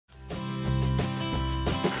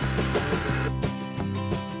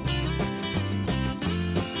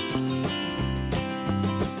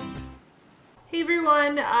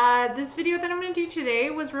everyone, this video that I'm going to do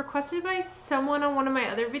today was requested by someone on one of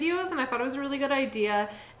my other videos, and I thought it was a really good idea,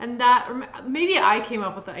 and that, maybe I came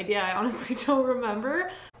up with the idea, I honestly don't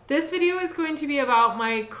remember. This video is going to be about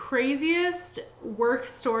my craziest work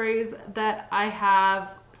stories that I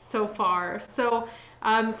have so far. So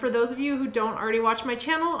for those of you who don't already watch my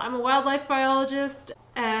channel, I'm a wildlife biologist,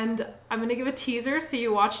 and I'm going to give a teaser so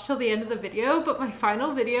you watch till the end of the video, but my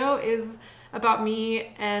final video is about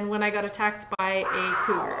me and when I got attacked by a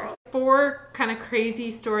cougar. 4 kind of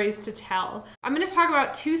crazy stories to tell. I'm going to talk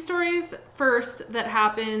about 2 stories first that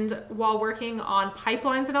happened while working on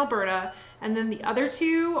pipelines in Alberta, and then the other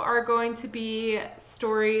 2 are going to be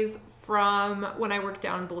stories from when I worked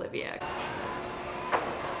down in Bolivia.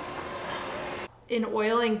 In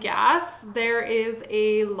oil and gas, there is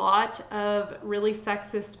a lot of really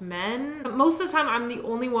sexist men. Most of the time, I'm the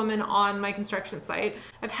only woman on my construction site.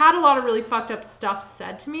 I've had a lot of really fucked up stuff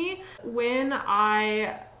said to me. When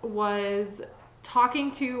I was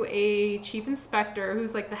talking to a chief inspector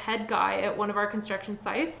who's like the head guy at one of our construction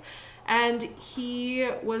sites, and he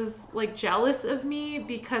was like jealous of me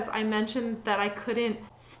because I mentioned that I couldn't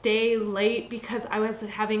stay late because I was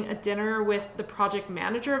having a dinner with the project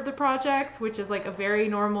manager of the project, which is like a very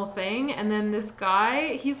normal thing. And then this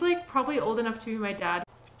guy, he's like probably old enough to be my dad,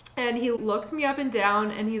 and he looked me up and down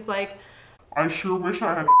and he's like, I sure wish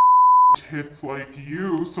I had tits like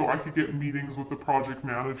you so I could get meetings with the project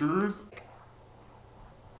managers.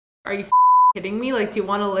 Are you kidding me? Like, do you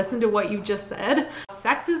want to listen to what you just said?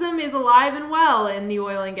 Sexism is alive and well in the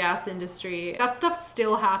oil and gas industry. That stuff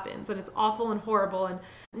still happens, and it's awful and horrible. And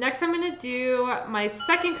next I'm going to do my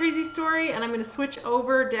second crazy story, and I'm going to switch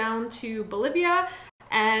over down to Bolivia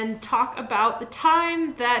and talk about the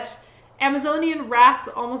time that Amazonian rats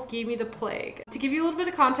almost gave me the plague. To give you a little bit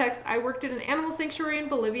of context, I worked at an animal sanctuary in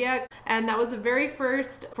Bolivia, and that was the very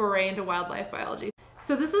first foray into wildlife biology.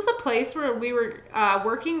 So this was a place where we were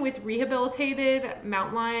working with rehabilitated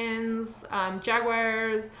mountain lions,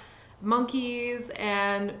 jaguars, monkeys,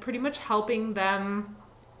 and pretty much helping them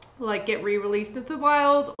like get re-released into the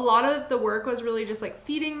wild. A lot of the work was really just like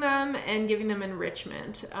feeding them and giving them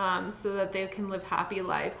enrichment so that they can live happy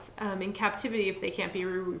lives in captivity if they can't be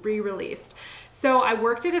re-released. So I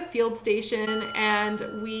worked at a field station,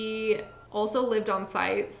 and we also lived on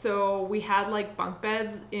site, so we had like bunk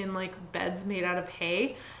beds in like beds made out of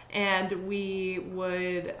hay, and we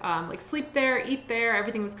would like sleep there, eat there,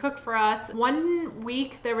 everything was cooked for us. One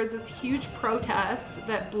week there was this huge protest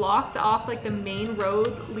that blocked off like the main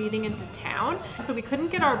road leading into town, so we couldn't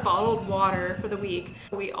get our bottled water for the week.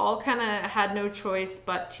 We all kind of had no choice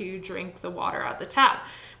but to drink the water at the tap.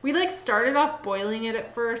 We like started off boiling it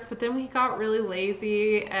at first, but then we got really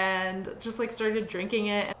lazy and just like started drinking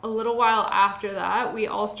it. A little while after that, we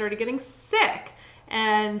all started getting sick,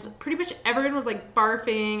 and pretty much everyone was like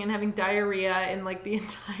barfing and having diarrhea in like the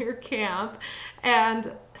entire camp.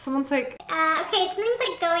 And someone's like, okay, something's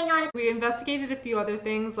like going on. We investigated a few other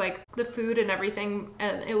things like the food and everything,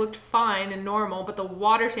 and it looked fine and normal, but the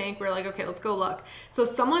water tank, we're like, okay, let's go look. So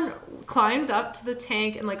someone climbed up to the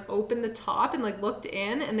tank and like opened the top and like looked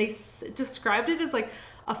in, and they described it as like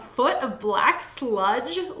a foot of black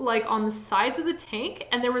sludge like on the sides of the tank,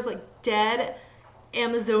 and there was like dead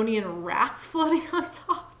Amazonian rats floating on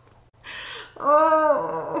top.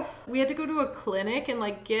 Oh, we had to go to a clinic and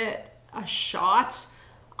like get a shot.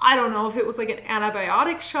 I don't know if it was like an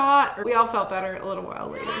antibiotic shot, or we all felt better a little while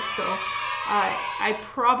later. So I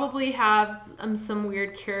probably have some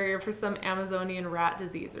weird carrier for some Amazonian rat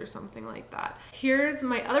disease or something like that. Here's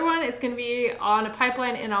my other one. It's going to be on a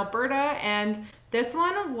pipeline in Alberta, and this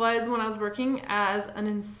one was when I was working as an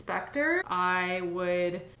inspector. I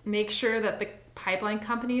would make sure that the pipeline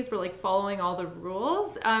companies were like following all the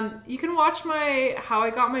rules. You can watch my how I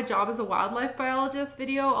got my job as a wildlife biologist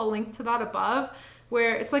video. I'll link to that above,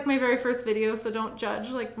 where it's like my very first video, so don't judge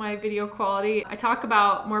like my video quality. I talk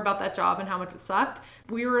about more about that job and how much it sucked.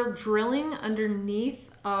 We were drilling underneath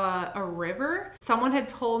a river. Someone had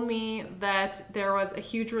told me that there was a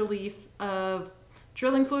huge release of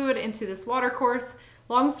drilling fluid into this water course.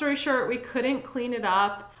 Long story short, we couldn't clean it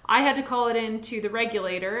up. I had to call it in to the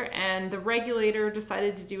regulator, and the regulator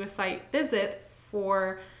decided to do a site visit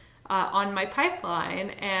for on my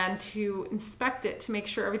pipeline and to inspect it to make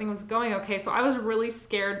sure everything was going okay. So I was really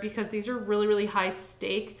scared because these are really, really high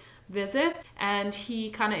stake visits, and he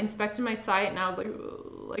kind of inspected my site, and I was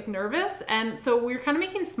like nervous. And so we were kind of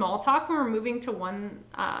making small talk when we were moving to one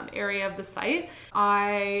area of the site.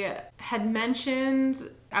 I had mentioned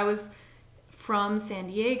I was from San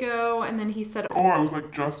Diego, and then he said, oh, I was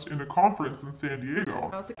like just in a conference in San Diego.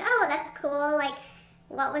 I was like, oh, that's cool. Like,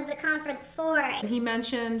 what was the conference for? and he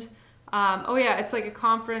mentioned Oh yeah, it's like a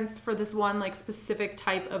conference for this one like specific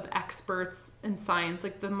type of experts in science,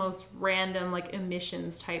 like the most random like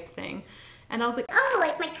emissions type thing. And I was like, oh,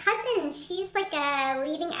 like my cousin, she's like a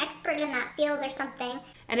leading expert in that field or something.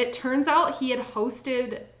 And it turns out he had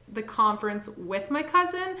hosted the conference with my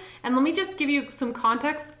cousin. And let me just give you some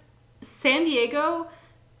context. San Diego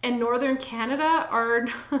and Northern Canada are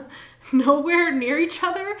nowhere near each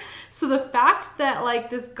other. So the fact that like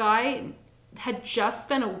this guy had just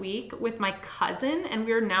spent a week with my cousin and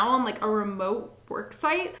we were now on like a remote work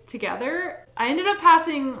site together, I ended up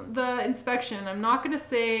passing the inspection. I'm not gonna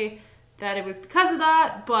say that it was because of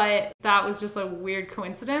that, but that was just a weird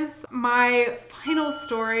coincidence. My final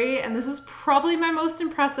story, and this is probably my most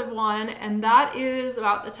impressive one, and that is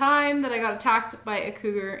about the time that I got attacked by a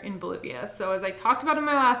cougar in Bolivia. So as I talked about in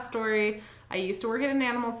my last story, I used to work at an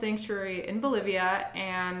animal sanctuary in Bolivia,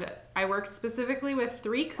 and I worked specifically with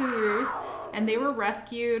 3 cougars, and they were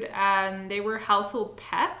rescued and they were household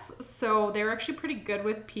pets. So they were actually pretty good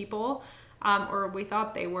with people, or we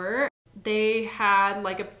thought they were. They had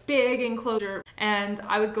like a big enclosure and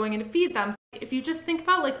I was going in to feed them. If you just think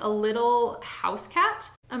about like a little house cat,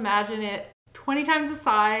 imagine it 20 times the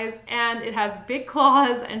size, and it has big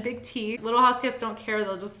claws and big teeth. Little house cats don't care,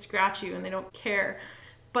 they'll just scratch you and they don't care.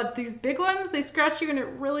 But these big ones, they scratch you and it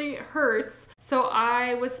really hurts. So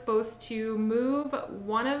I was supposed to move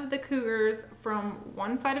one of the cougars from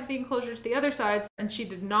one side of the enclosure to the other side, and she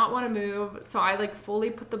did not want to move. So I like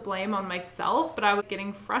fully put the blame on myself, but I was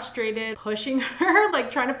getting frustrated pushing her, like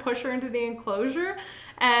trying to push her into the enclosure.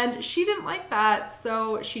 And she didn't like that.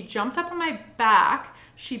 So she jumped up on my back,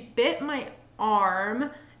 she bit my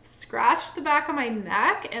arm, scratched the back of my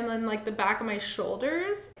neck and then like the back of my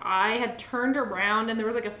shoulders. I had turned around and there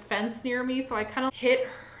was like a fence near me, so I kind of hit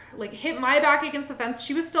my back against the fence.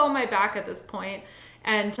 She was still on my back at this point,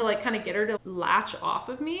 and to like kind of get her to latch off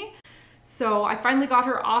of me. So I finally got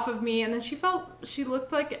her off of me, and then she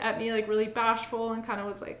looked like at me like really bashful and kind of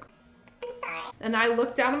was like, I'm sorry. and I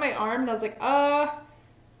looked down at my arm and I was like,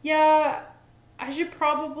 yeah, I should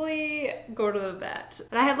probably go to the vet.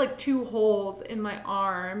 And I had like 2 holes in my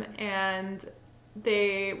arm, and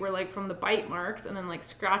they were like from the bite marks and then like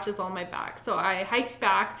scratches on my back. So I hiked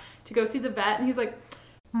back to go see the vet, and he's like,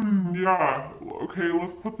 yeah, okay,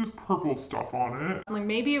 let's put this purple stuff on it. like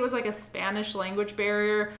maybe it was like a Spanish language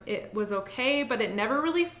barrier. It was okay, but it never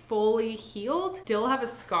really fully healed. Still have a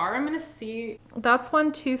scar. I'm gonna see. That's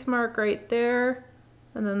one tooth mark right there.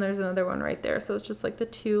 And then there's another one right there. So it's just like the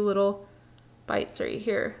 2 little bites right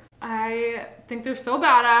here. I think they're so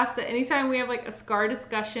badass that anytime we have like a scar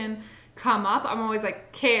discussion come up, I'm always like,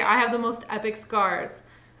 okay, I have the most epic scars.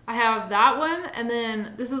 I have that one, and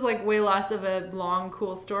then this is like way less of a long,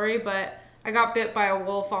 cool story, but I got bit by a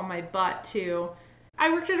wolf on my butt too.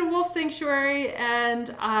 I worked at a wolf sanctuary, and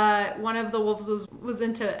one of the wolves was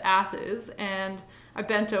into asses, and I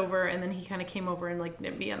bent over, and then he kind of came over and like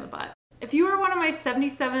nipped me on the butt. If you are one of my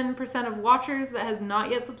 77% of watchers that has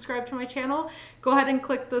not yet subscribed to my channel, go ahead and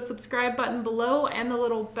click the subscribe button below and the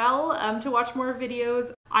little bell to watch more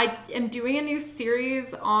videos. I am doing a new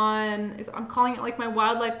series on, I'm calling it like my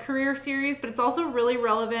wildlife career series, but it's also really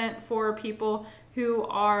relevant for people who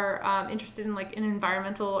are interested in like an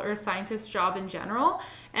environmental or scientist job in general.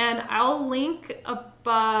 And I'll link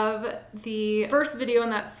above the first video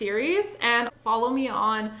in that series, and follow me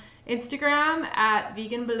on Instagram at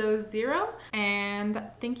veganbelow0, and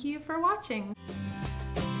thank you for watching.